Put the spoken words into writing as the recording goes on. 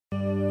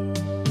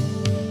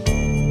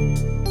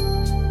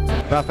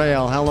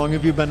Rafael, how long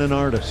have you been an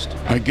artist?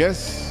 I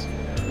guess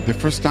the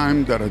first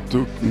time that I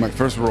took my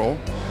first roll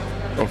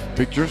of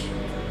pictures,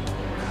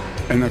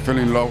 and I fell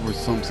in love with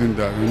something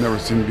that I've never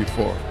seen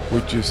before,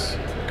 which is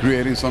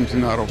creating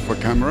something out of a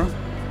camera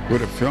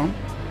with a film.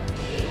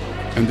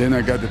 And then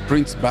I got the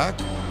prints back,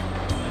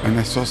 and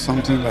I saw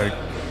something like,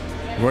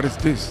 what is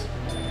this?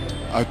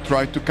 I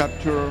tried to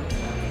capture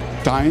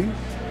time,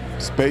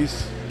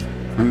 space,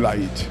 and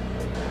light.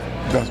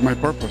 That's my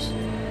purpose.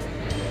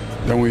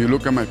 Then when you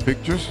look at my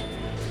pictures,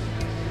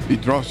 it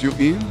draws you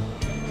in,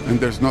 and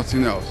there's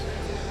nothing else.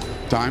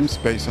 Time,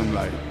 space, and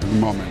light,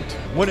 moment.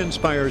 What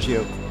inspires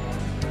you?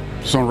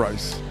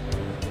 Sunrise.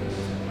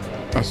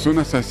 As soon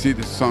as I see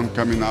the sun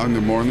coming out in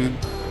the morning,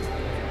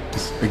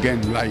 it's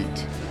again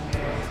light.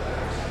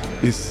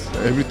 It's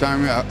every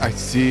time I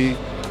see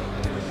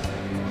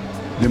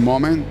the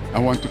moment I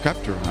want to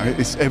capture.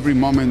 Every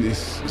moment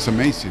is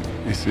amazing.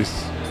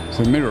 It's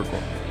a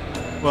miracle.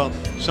 Well,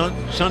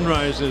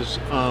 sunrises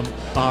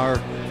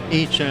are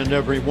each and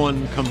every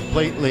one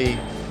completely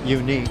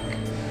unique.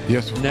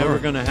 Yes, Never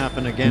going to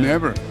happen again.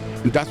 Never.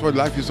 And that's what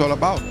life is all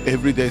about.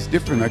 Every day is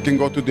different. I can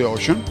go to the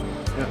ocean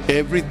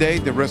every day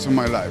the rest of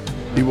my life.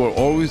 It will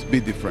always be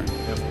different.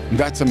 Yep.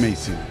 That's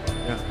amazing.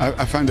 Yeah.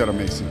 I find that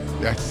amazing.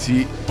 I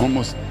see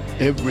almost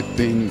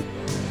everything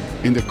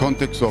in the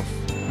context of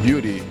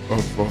beauty,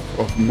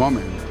 of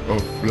moment,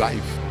 of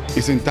life.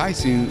 It's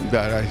enticing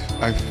that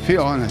I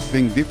feel and I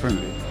think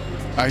differently.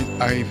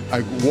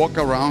 I walk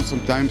around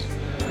sometimes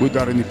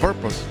without any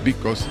purpose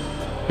because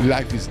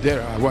life is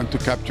there. I want to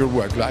capture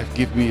what life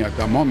gives me at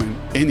that moment,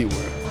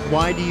 anywhere.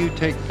 Why do you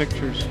take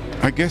pictures?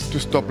 I guess to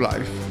stop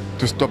life,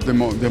 to stop the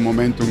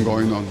momentum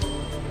going on.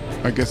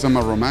 I guess I'm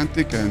a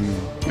romantic and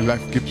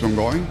life keeps on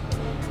going.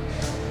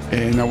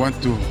 And I want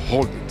to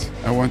hold it.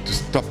 I want to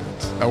stop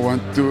it. I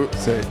want to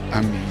say,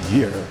 I'm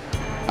here.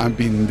 I've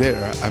been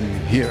there. I'm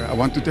here. I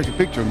want to take a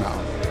picture now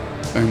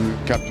and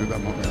capture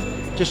that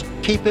moment. Just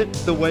keep it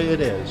the way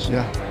it is.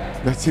 Yeah,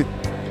 that's it.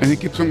 And it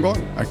keeps on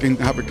going. I can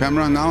have a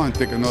camera now and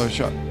take another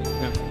shot.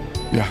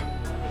 Yeah.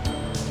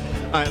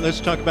 All right, let's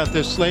talk about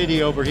this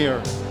lady over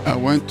here. I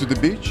went to the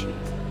beach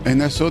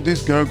and I saw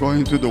this girl going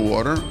into the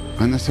water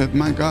and I said,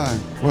 my God,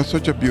 what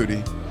such a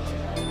beauty.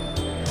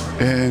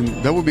 And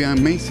that would be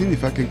amazing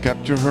if I can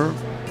capture her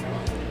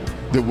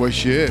the way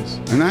she is.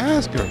 And I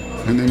asked her,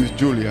 her name is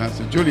Julia. I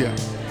said, Julia,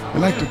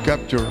 I'd like to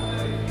capture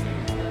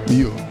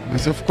you. I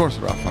said, of course,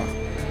 Rafa.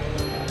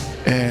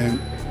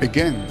 And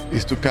again,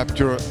 is to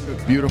capture a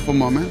beautiful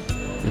moment,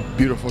 a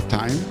beautiful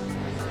time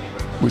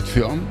with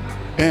film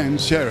and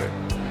share it.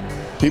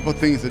 People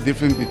think it's a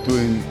difference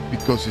between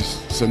because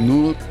it's a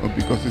nude or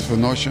because it's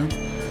an ocean.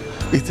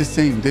 It's the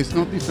same. There's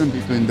no difference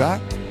between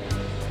that,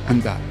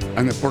 and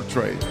a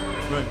portrait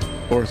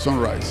or a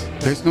sunrise.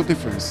 There's no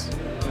difference.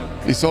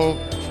 It's all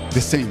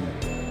the same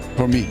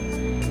for me.